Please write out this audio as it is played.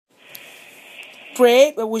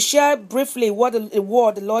pray, but we share briefly what the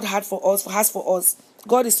word the Lord has for us.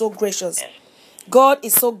 God is so gracious. God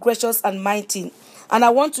is so gracious and mighty. And I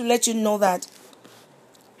want to let you know that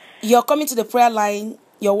you're coming to the prayer line,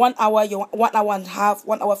 your 1 hour, your 1 hour and a half,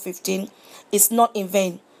 1 hour 15, is not in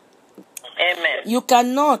vain. Amen. You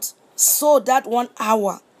cannot sow that 1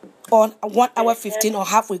 hour or 1 hour 15 or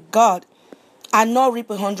half with God and not reap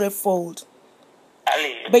 100-fold.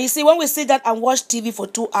 But you see, when we sit down and watch TV for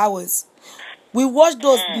 2 hours, we watch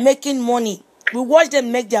those making money. We watch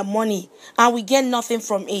them make their money and we get nothing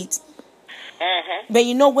from it. But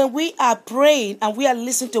you know, when we are praying and we are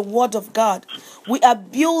listening to the word of God, we are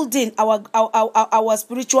building our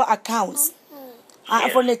spiritual accounts.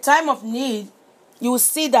 And from the time of need, you will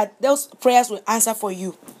see that those prayers will answer for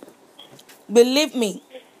you. Believe me,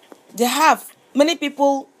 many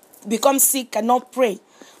people become sick, cannot pray,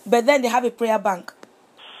 but then they have a prayer bank.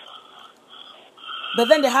 But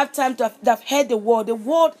then they have time to have heard the word. The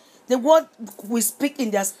word will speak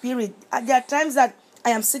in their spirit. And there are times that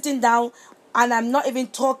I am sitting down and I'm not even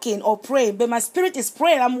talking or praying, but my spirit is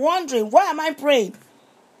praying. I'm wondering, why am I praying?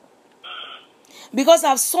 Because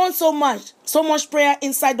I've sown so much prayer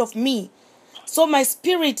inside of me. So my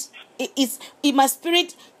spirit my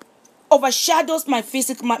spirit overshadows my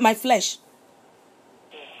physical, my flesh.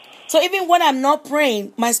 So even when I'm not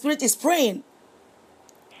praying, my spirit is praying.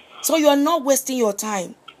 So you are not wasting your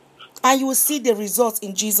time. And you will see the results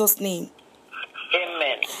in Jesus' name.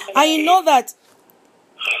 Amen. And you know that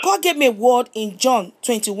God gave me a word in John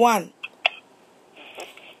 21.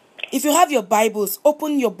 If you have your Bibles,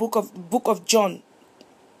 open your book of John.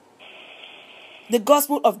 The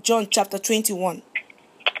Gospel of John, chapter 21.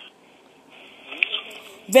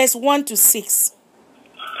 Verse 1 to 6.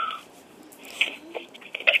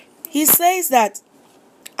 He says that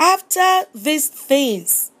after these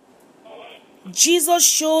things, Jesus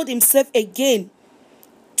showed himself again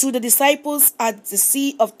to the disciples at the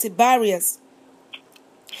Sea of Tiberias.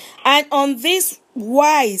 And on this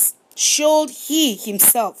wise showed he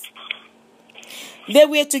himself. They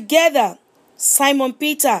were together, Simon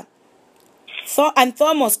Peter, and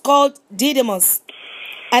Thomas called Didymus,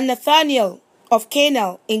 and Nathanael of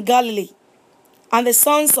Cana in Galilee, and the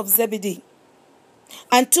sons of Zebedee,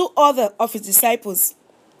 and 2 other of his disciples.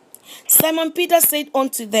 Simon Peter said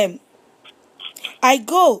unto them, I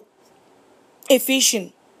go a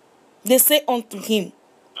fishing. They say unto him,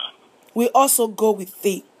 we also go with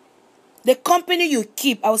thee. The company you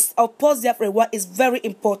keep, I'll pause there for a while, is very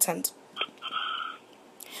important.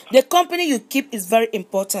 The company you keep is very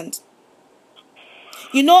important.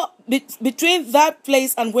 You know, between that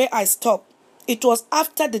place and where I stopped, it was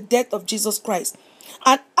after the death of Jesus Christ.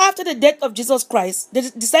 And after the death of Jesus Christ,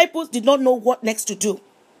 the disciples did not know what next to do,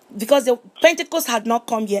 because the Pentecost had not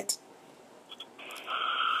come yet.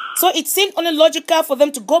 So it seemed only logical for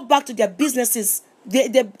them to go back to their businesses.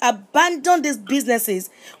 They abandoned these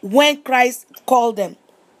businesses when Christ called them.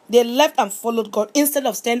 They left and followed God instead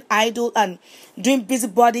of staying idle and doing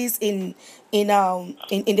busybodies in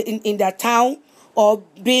their town, or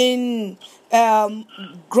being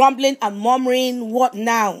grumbling and murmuring. What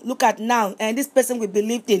now? Look at now. And this person we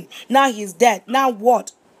believed in, now he's dead. Now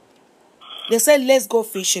what? They said, let's go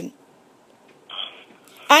fishing.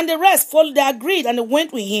 And the rest followed. They agreed and they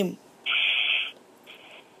went with him.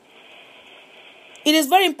 It is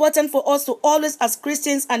very important for us to always, as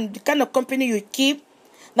Christians, and the kind of company you keep,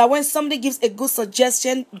 that when somebody gives a good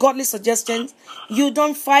suggestion, godly suggestion, you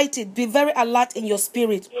don't fight it. Be very alert in your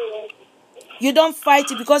spirit. You don't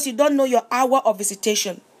fight it, because you don't know your hour of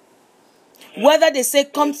visitation. Whether they say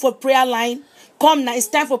come for prayer line, come now, it's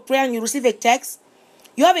time for prayer, and you receive a text,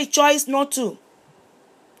 you have a choice not to.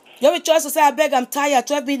 You have a choice to say, I beg, I'm tired.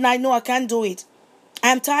 12 midnight, no, I can't do it.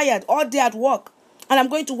 I'm tired all day at work, and I'm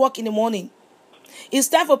going to work in the morning. It's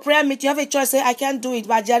time for prayer meeting. You have a choice to say, I can't do it,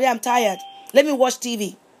 but Jerry, I'm tired. Let me watch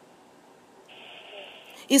TV.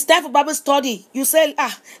 It's time for Bible study. You say,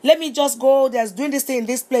 let me just go. There's doing this thing in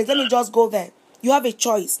this place. Let me just go there. You have a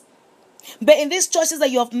choice. But in these choices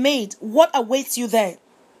that you have made, what awaits you there?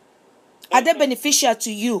 Are they beneficial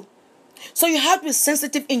to you? So you have to be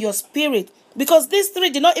sensitive in your spirit. Because these 3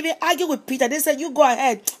 did not even argue with Peter. They said, you go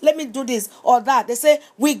ahead. Let me do this or that. They say,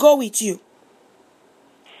 we go with you.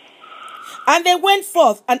 And they went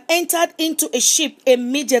forth and entered into a ship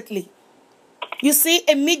immediately. You see,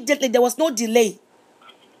 immediately, there was no delay.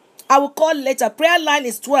 I will call later. Prayer line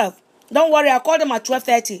is 12. Don't worry, I'll call them at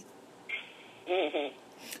 12:30.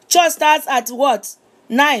 Church starts at what?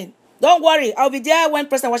 9. Don't worry, I'll be there when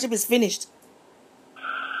praise and worship is finished.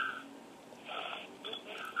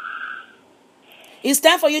 It's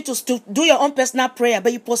time for you to do your own personal prayer,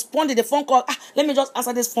 but you postponed the phone call. Let me just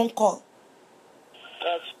answer this phone call.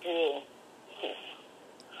 That's true.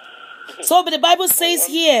 So, but the Bible says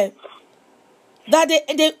here that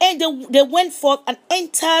they went forth and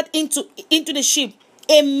entered into the ship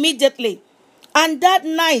immediately. And that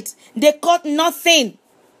night, they caught nothing.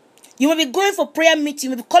 You will be going for prayer meeting.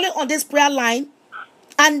 You will be calling on this prayer line.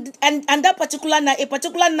 And that particular night, a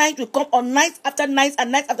particular night will come on night after night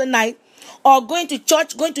and night after night. Or going to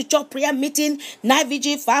church prayer meeting, night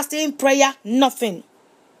vigil, fasting, prayer, nothing.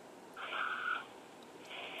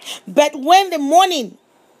 But when the morning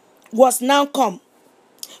was now come,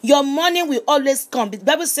 your morning will always come. The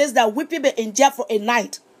Bible says that weeping may endure for a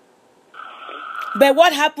night. But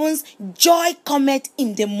what happens? Joy cometh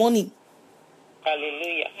in the morning.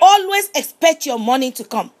 Hallelujah. Always expect your morning to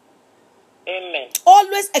come. Amen.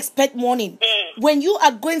 Always expect morning. When you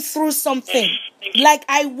are going through something, like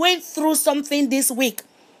I went through something this week,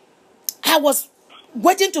 I was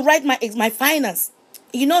waiting to write my finals.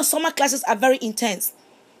 You know, summer classes are very intense.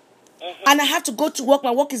 And I have to go to work. My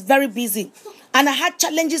work is very busy. And I had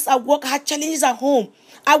challenges at work. I had challenges at home.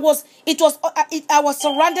 I was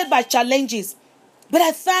surrounded by challenges. But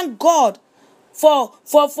I thank God for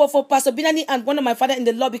Pastor Binani and one of my father in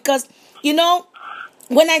the Lord, because, you know,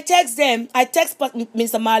 when I text them, I text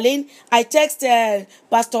Mr. Marlene, I text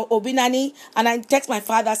Pastor Obinani, and I text my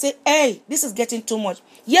father. I say, hey, this is getting too much.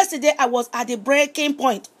 Yesterday, I was at the breaking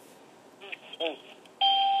point.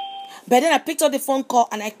 But then I picked up the phone call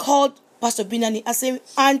and I called Pastor Binani. I said,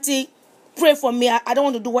 Auntie, pray for me. I don't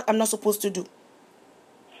want to do what I'm not supposed to do.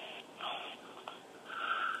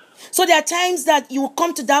 So there are times that you will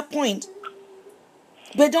come to that point,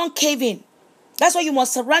 but don't cave in. That's why you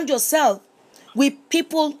must surround yourself with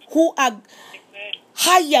people who are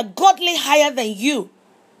higher, godly higher than you,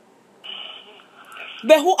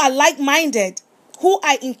 but who are like-minded, who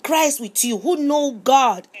are in Christ with you, who know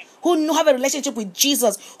God, who have a relationship with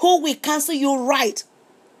Jesus, who will counsel you right.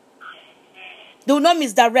 They will not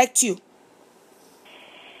misdirect you.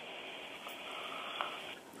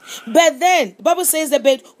 But then, the Bible says that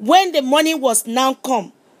when the morning was now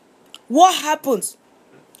come, what happens?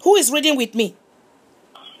 Who is reading with me?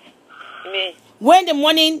 Me. When the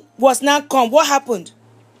morning was now come, what happened?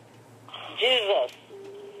 Jesus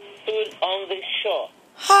stood on the shore.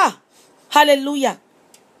 Ha! Hallelujah.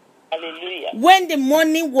 Hallelujah. When the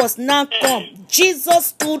morning was now come, Jesus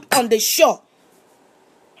stood on the shore.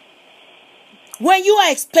 When you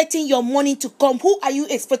are expecting your morning to come, who are you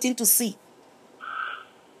expecting to see?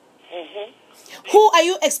 Who are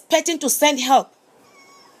you expecting to send help?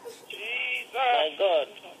 Jesus. My God.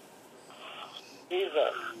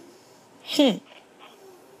 Jesus.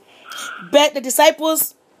 But the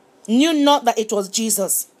disciples knew not that it was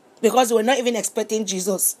Jesus, because they were not even expecting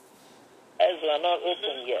Jesus. Eyes were not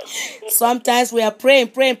open yet. Sometimes we are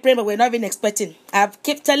praying, but we're not even expecting. I've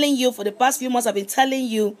kept telling you for the past few months, I've been telling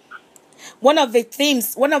you, one of the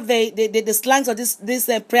themes, one of the slangs of this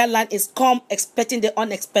prayer line is come expecting the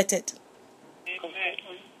unexpected.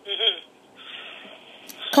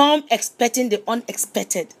 Come expecting the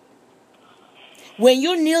unexpected. When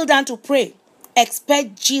you kneel down to pray,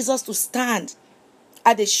 expect Jesus to stand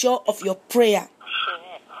at the shore of your prayer.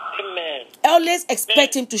 Amen. Always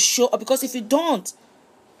expect him to show up, because if you don't,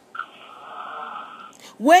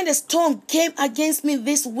 when the storm came against me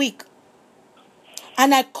this week,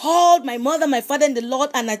 and I called my mother, my father in the Lord,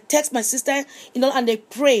 and I texted my sister, and they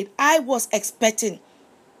prayed, I was expecting.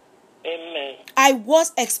 Amen. I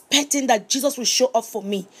was expecting that Jesus will show up for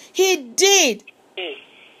me. He did.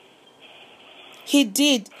 He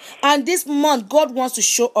did. And this month, God wants to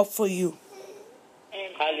show up for you.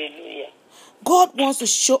 Hallelujah. God wants to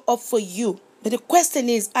show up for you. But the question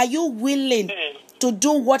is, are you willing to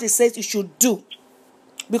do what he says you should do?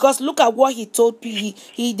 Because look at what he told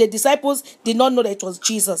the disciples did not know that it was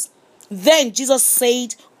Jesus. Then Jesus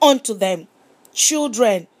said unto them,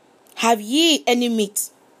 children, have ye any meat?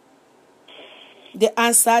 They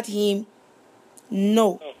answered him,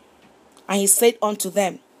 no. And he said unto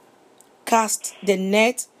them, cast the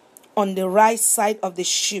net on the right side of the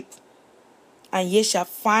ship, and ye shall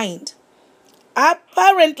find.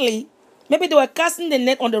 Apparently, maybe they were casting the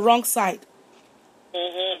net on the wrong side.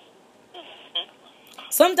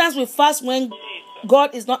 Sometimes we fast when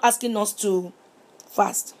God is not asking us to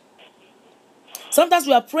fast. Sometimes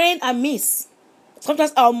we are praying and miss.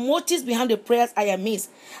 Sometimes our motives behind the prayers are amiss.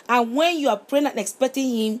 And when you are praying and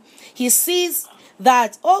expecting him, he sees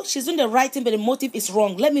that, oh, she's doing the right thing, but the motive is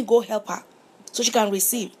wrong. Let me go help her so she can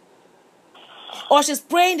receive. Or she's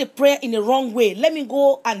praying the prayer in the wrong way. Let me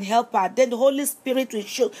go and help her. Then the Holy Spirit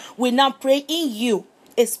will now pray in you,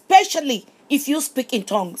 especially if you speak in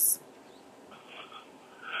tongues.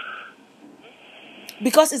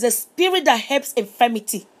 Because it's a spirit that helps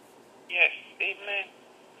infirmity. Yes. Amen.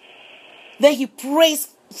 Then he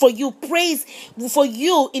prays for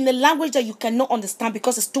you in a language that you cannot understand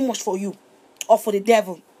because it's too much for you or for the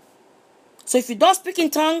devil. So if you don't speak in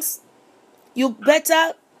tongues, you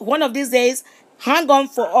better one of these days hang on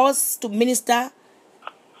for us to minister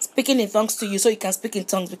speaking in tongues to you so you can speak in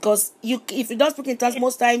tongues, because if you don't speak in tongues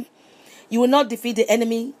most time, you will not defeat the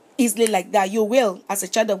enemy easily like that. You will as a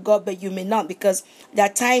child of God, but you may not, because there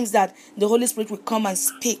are times that the Holy Spirit will come and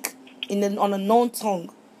speak on a known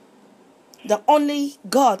tongue that only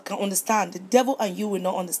God can understand. The devil and you will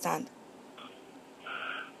not understand.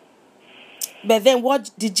 But then what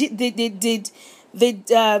did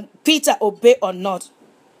Peter obey or not?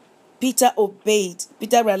 Peter obeyed.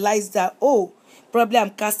 Peter realized that, probably I'm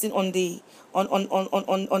casting on the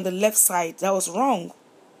left side. That was wrong.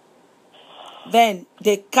 Then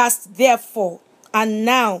they cast therefore, and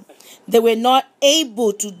now they were not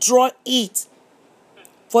able to draw it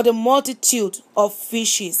for the multitude of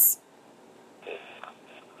fishes.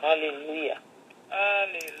 Hallelujah.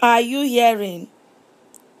 Hallelujah. Are you hearing?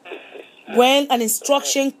 When an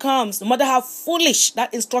instruction comes, no matter how foolish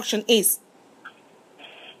that instruction is,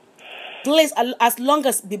 please, as long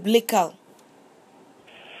as biblical,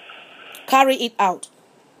 carry it out.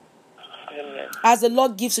 Amen. As the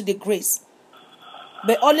Lord gives you the grace.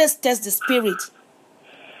 But always test the spirit.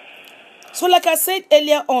 So like I said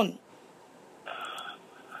earlier on,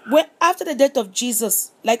 when after the death of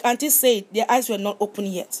Jesus, like Auntie said, their eyes were not open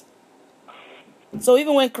yet. So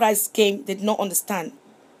even when Christ came, they did not understand.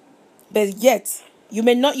 But yet, your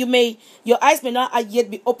eyes may not yet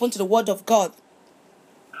be open to the word of God.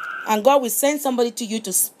 And God will send somebody to you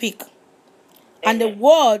to speak. And the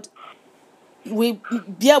word will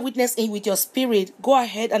bear witness in with your spirit. Go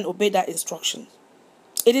ahead and obey that instruction.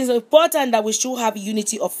 It is important that we should have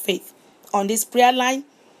unity of faith on this prayer line.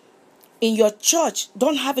 In your church,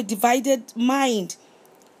 don't have a divided mind,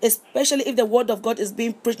 especially if the word of God is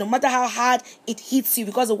being preached, no matter how hard it hits you,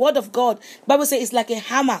 because the word of God, the Bible says, it's like a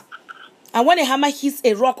hammer. And when a hammer hits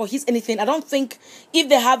a rock or hits anything, I don't think if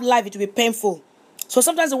they have life, it will be painful. So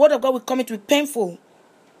sometimes the word of God will come, it will be painful.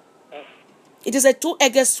 It is a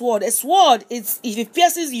two-edged sword. A sword is, if it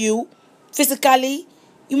pierces you physically,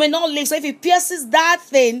 you may not live. So if it pierces that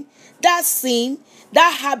thing, that sin,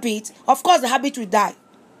 that habit, of course the habit will die.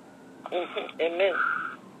 Amen.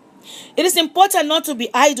 It is important not to be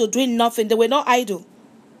idle, doing nothing. They were not idle.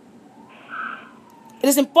 It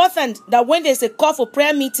is important that when there is a call for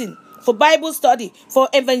prayer meeting, for Bible study, for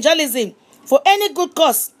evangelism, for any good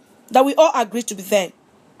cause, that we all agree to be there.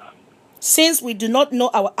 Since we do not know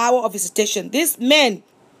our hour of visitation, these men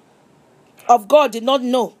of God did not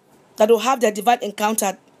know that they will have their divine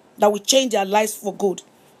encounter that will change their lives for good.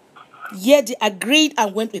 Yet they agreed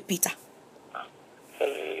and went with Peter.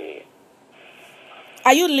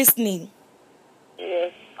 Are you listening?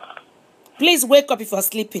 Yes. Please wake up if you are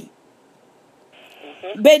sleeping.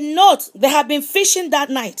 But note, they had been fishing that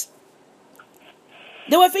night.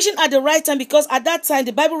 They were fishing at the right time, because at that time,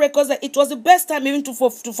 the Bible records that it was the best time even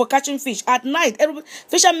for catching fish at night.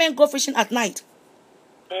 Fishermen go fishing at night.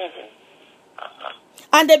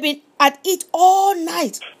 And they've been at it all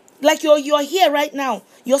night. Like you're here right now.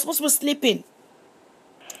 You're supposed to be sleeping.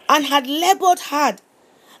 And had labored hard.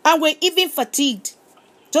 And were even fatigued.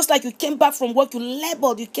 Just like you came back from work, you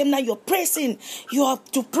labored. You came now, you're pressing. You have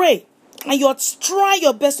to pray. And you're trying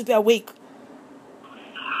your best to be awake.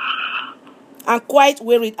 And quite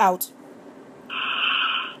wearied out.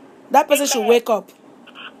 That person should wake up.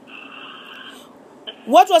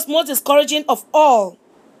 What was most discouraging of all,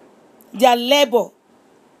 their labor,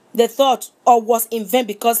 they thought, or was in vain,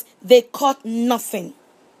 because they caught nothing.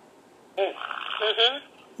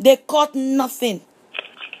 They caught nothing.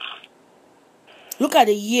 Look at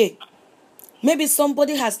the year. Maybe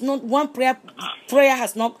somebody has not, one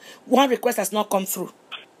request has not come through.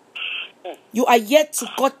 You are yet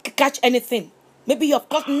to catch anything. Maybe you have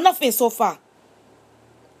caught nothing so far.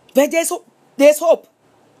 But there's hope.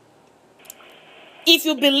 If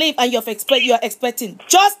you believe and you are expecting,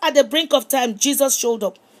 just at the brink of time, Jesus showed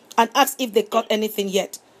up and asked if they caught anything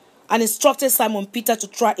yet, and instructed Simon Peter to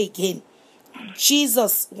try again.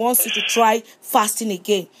 Jesus wants you to try fasting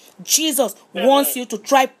again. Jesus wants you to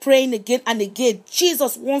try praying again and again.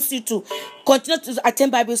 Jesus wants you to continue to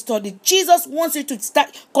attend Bible study. Jesus wants you to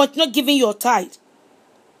continue giving your tithe.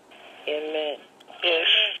 Amen.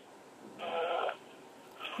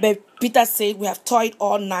 But Peter said, we have toiled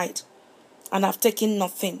all night and have taken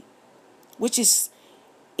nothing.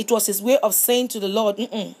 It was his way of saying to the Lord,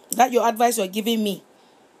 that your advice you are giving me,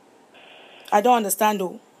 I don't understand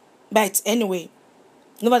though. But anyway,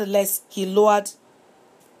 nevertheless, he lowered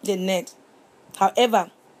the net.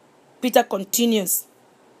 However, Peter continues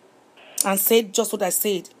and said just what I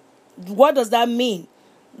said. What does that mean?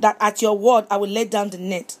 That at your word I will let down the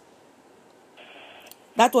net.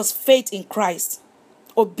 That was faith in Christ,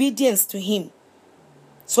 obedience to him.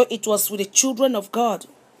 So it was with the children of God.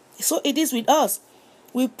 So it is with us.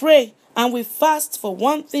 We pray and we fast for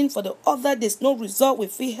one thing, for the other. There's no result. We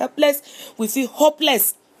feel helpless. We feel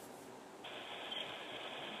hopeless.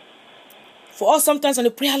 For us, sometimes on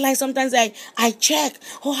the prayer line, sometimes I check,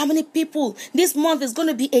 oh, how many people? This month is going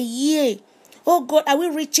to be a year. Oh, God, are we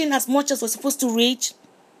reaching as much as we're supposed to reach?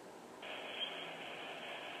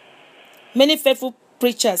 Many faithful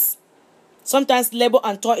preachers sometimes labor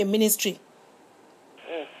and toil in ministry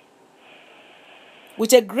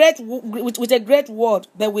with a great word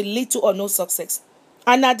that will lead to or no success,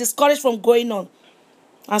 and are discouraged from going on,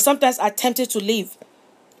 and sometimes are tempted to leave.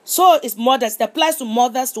 So is mothers. It applies to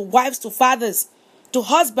mothers, to wives, to fathers, to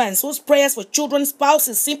husbands whose prayers for children,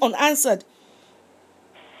 spouses seem unanswered,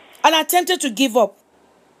 and are tempted to give up.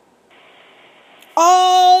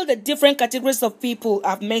 All the different categories of people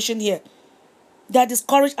I've mentioned here, they are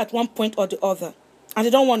discouraged at one point or the other, and they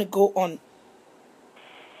don't want to go on.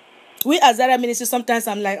 We as Zara Ministry, sometimes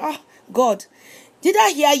I'm like, oh, God, did I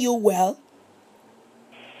hear you well?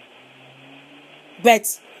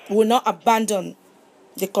 But we will not abandon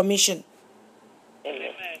the commission.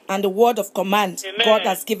 Amen. And the word of command Amen. God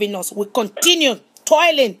has given us. We continue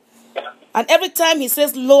toiling. And every time he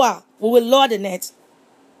says lower, we will lower the net.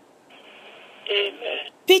 Amen.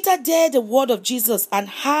 Peter dared the word of Jesus and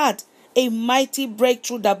had a mighty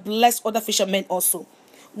breakthrough that blessed other fishermen also.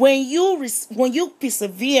 When you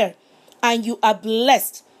persevere and you are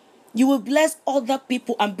blessed, you will bless other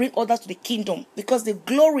people and bring others to the kingdom, because the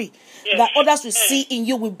glory that others will see in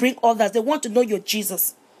you will bring others. They want to know your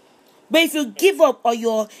Jesus. But if you give up or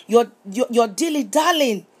you're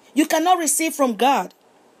dilly-dallying, you cannot receive from God.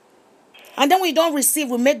 And then when you don't receive,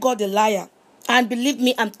 we make God a liar. And believe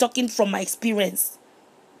me, I'm talking from my experience.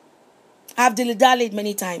 I've dilly-dallied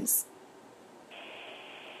many times.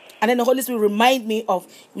 And then the Holy Spirit remind me of,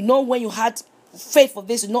 when you had faith for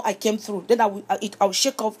this, I came through. Then I will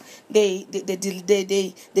shake off the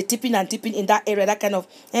tipping and tipping in that area. That kind of,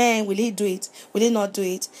 will he do it? Will he not do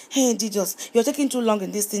it? Hey, Jesus, you're taking too long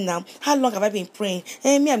in this thing now. How long have I been praying?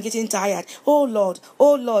 Me, I'm getting tired. Oh Lord.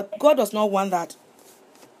 God does not want that.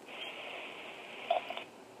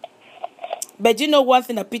 But you know one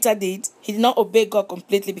thing that Peter did? He did not obey God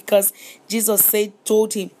completely, because Jesus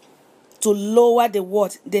told him to lower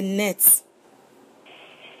the nets.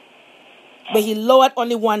 But he lowered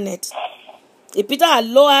only one net. If Peter had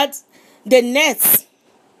lowered the nets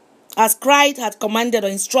as Christ had commanded or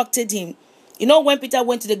instructed him, when Peter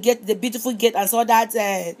went to the gate, the beautiful gate, and saw that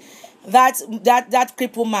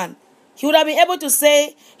crippled man, he would have been able to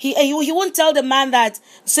say, he wouldn't tell the man that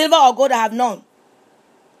silver or gold I have none.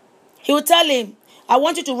 He would tell him, I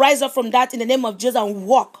want you to rise up from that in the name of Jesus and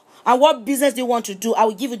walk. And what business do you want to do? I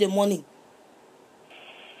will give you the money.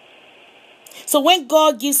 So when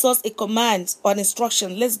God gives us a command or an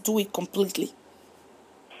instruction, let's do it completely.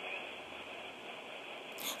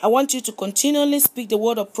 I want you to continually speak the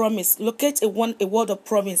word of promise. Locate a word of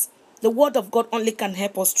promise. The word of God only can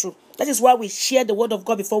help us through. That is why we share the word of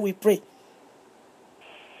God before we pray.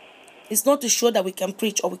 It's not to show that we can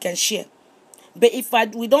preach or we can share. But if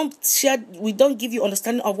we don't share, we don't give you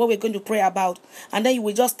understanding of what we're going to pray about, and then you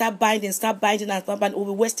will just start binding, and we'll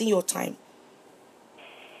be wasting your time.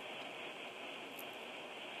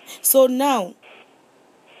 So now,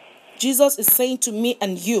 Jesus is saying to me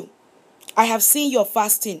and you, I have seen your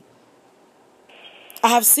fasting. I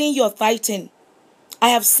have seen your tithing. I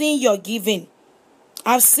have seen your giving.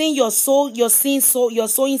 I have seen your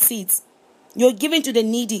sowing seeds. You're giving to the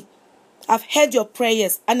needy. I've heard your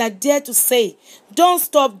prayers, and I dare to say, don't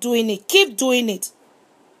stop doing it. Keep doing it.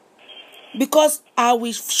 Because I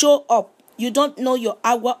will show up. You don't know your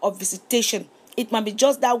hour of visitation. It might be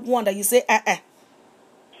just that one that you say,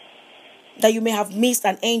 that you may have missed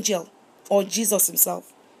an angel or Jesus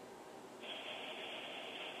himself.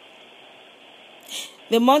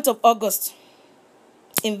 The month of August,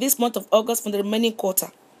 in this month of August, from the remaining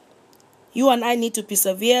quarter, you and I need to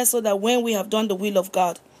persevere so that when we have done the will of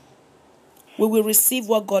God, we will receive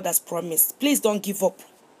what God has promised. Please don't give up.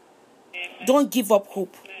 Don't give up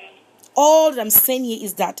hope. All that I'm saying here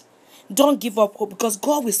is that don't give up hope, because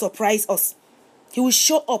God will surprise us. He will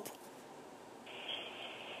show up.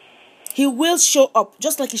 He will show up,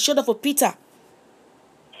 just like he showed up for Peter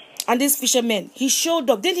and these fishermen. He showed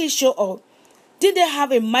up. Didn't he show up? Did they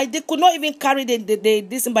have a might? They could not even carry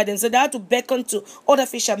this by themselves. They had to beckon to other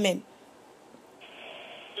fishermen.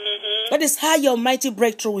 That is how your mighty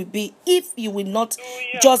breakthrough will be if you will not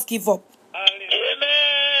just give up. Amen.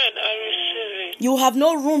 I receive it. You have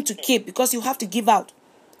no room to keep because you have to give out.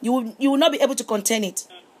 You will not be able to contain it.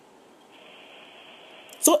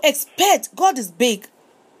 So expect, God is big.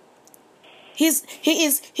 He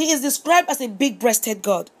is described as a big-breasted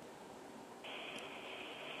God.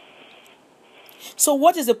 So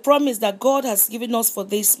what is the promise that God has given us for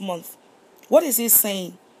this month? What is he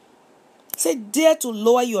saying? Say, dare to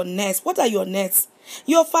lower your nets. What are your nets?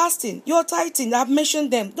 You're fasting. You're tithing. I've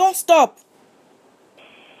mentioned them. Don't stop.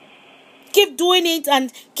 Keep doing it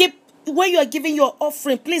and keep, when you are giving your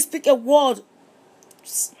offering, please speak a word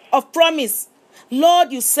of promise.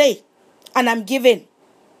 Lord, you say, and I'm giving.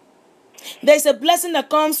 There's a blessing that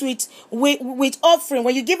comes with offering.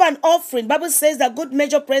 When you give an offering, Bible says that good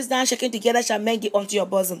measure pressed down, shaken together shall men give unto your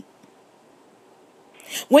bosom.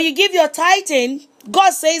 When you give your tithing,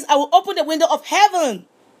 God says, I will open the window of heaven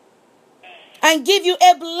and give you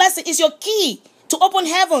a blessing. It's your key to open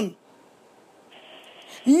heaven.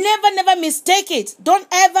 Never mistake it. Don't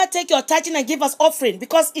ever take your tithing and give us offering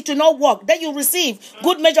because it will not work. Then you receive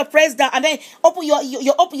good measure pressed down and then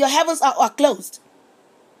your heavens are closed.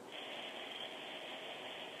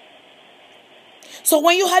 So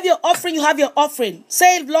when you have your offering, you have your offering.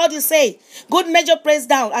 Say, Lord, you say, good measure pressed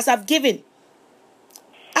down as I've given.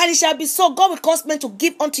 And it shall be so. God will cause men to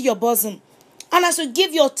give unto your bosom. And as you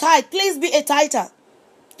give your tithe, please be a tither.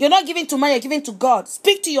 You're not giving to man, you're giving to God.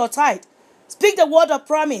 Speak to your tithe. Speak the word of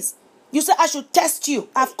promise. You say, I should test you.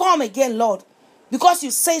 I've come again, Lord. Because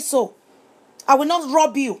you say so. I will not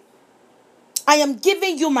rob you. I am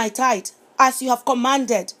giving you my tithe as you have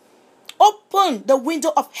commanded. Open the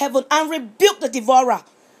window of heaven and rebuke the devourer.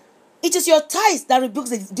 It is your tithe that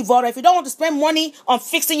rebukes the devourer. If you don't want to spend money on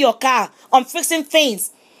fixing your car, on fixing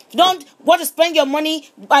things, you don't want to spend your money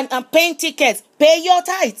on paying tickets, pay your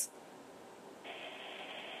tithe.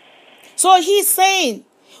 So he's saying,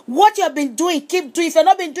 what you have been doing, keep doing. If you've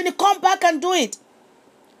not been doing it, come back and do it.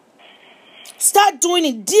 Start doing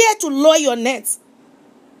it. Dare to lower your nets.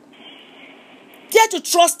 Dare to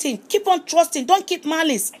trust him. Keep on trusting. Don't keep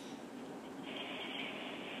malice.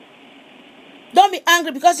 Don't be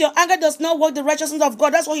angry because your anger does not work the righteousness of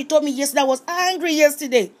God. That's what he told me yesterday. I was angry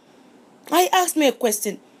yesterday. He asked me a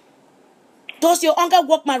question. Does your anger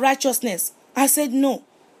work my righteousness? I said no.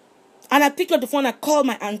 And I picked up the phone and called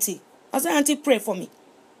my auntie. I said, Auntie, pray for me.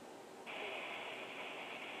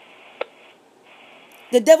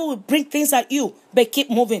 The devil will bring things at you, but keep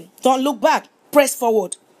moving. Don't look back. Press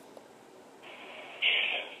forward.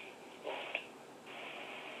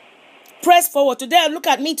 Press forward. Today, look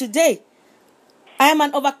at me today. I am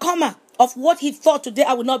an overcomer of what he thought today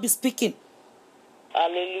I would not be speaking.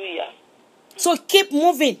 Hallelujah. So keep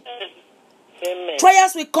moving. Amen.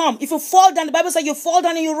 Trials will come. If you fall down, the Bible says you fall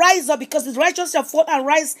down and you rise up because the righteous shall fall and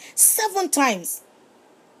rise 7 times.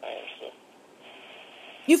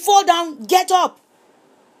 You fall down, get up.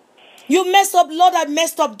 You messed up. Lord, I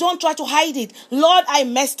messed up. Don't try to hide it. Lord, I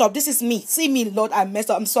messed up. This is me. See me, Lord, I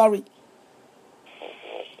messed up. I'm sorry.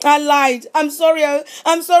 I lied. I'm sorry.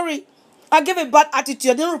 I'm sorry. I gave a bad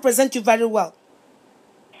attitude. I didn't represent you very well.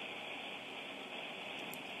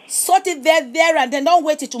 Sort it there, and then don't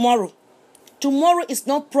wait till tomorrow. Tomorrow is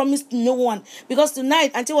not promised to no one. Because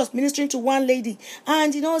tonight, Auntie was ministering to one lady.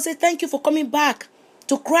 And, say, thank you for coming back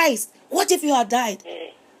to Christ. What if you had died?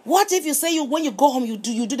 What if you say when you go home, you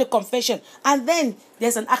do the confession. And then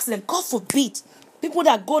there's an accident. God forbid. People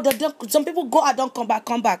that go, some people go and don't come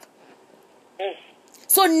back.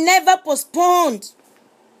 So never postpone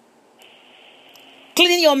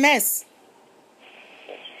cleaning your mess.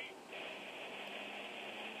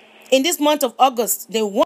 In this month of August, they want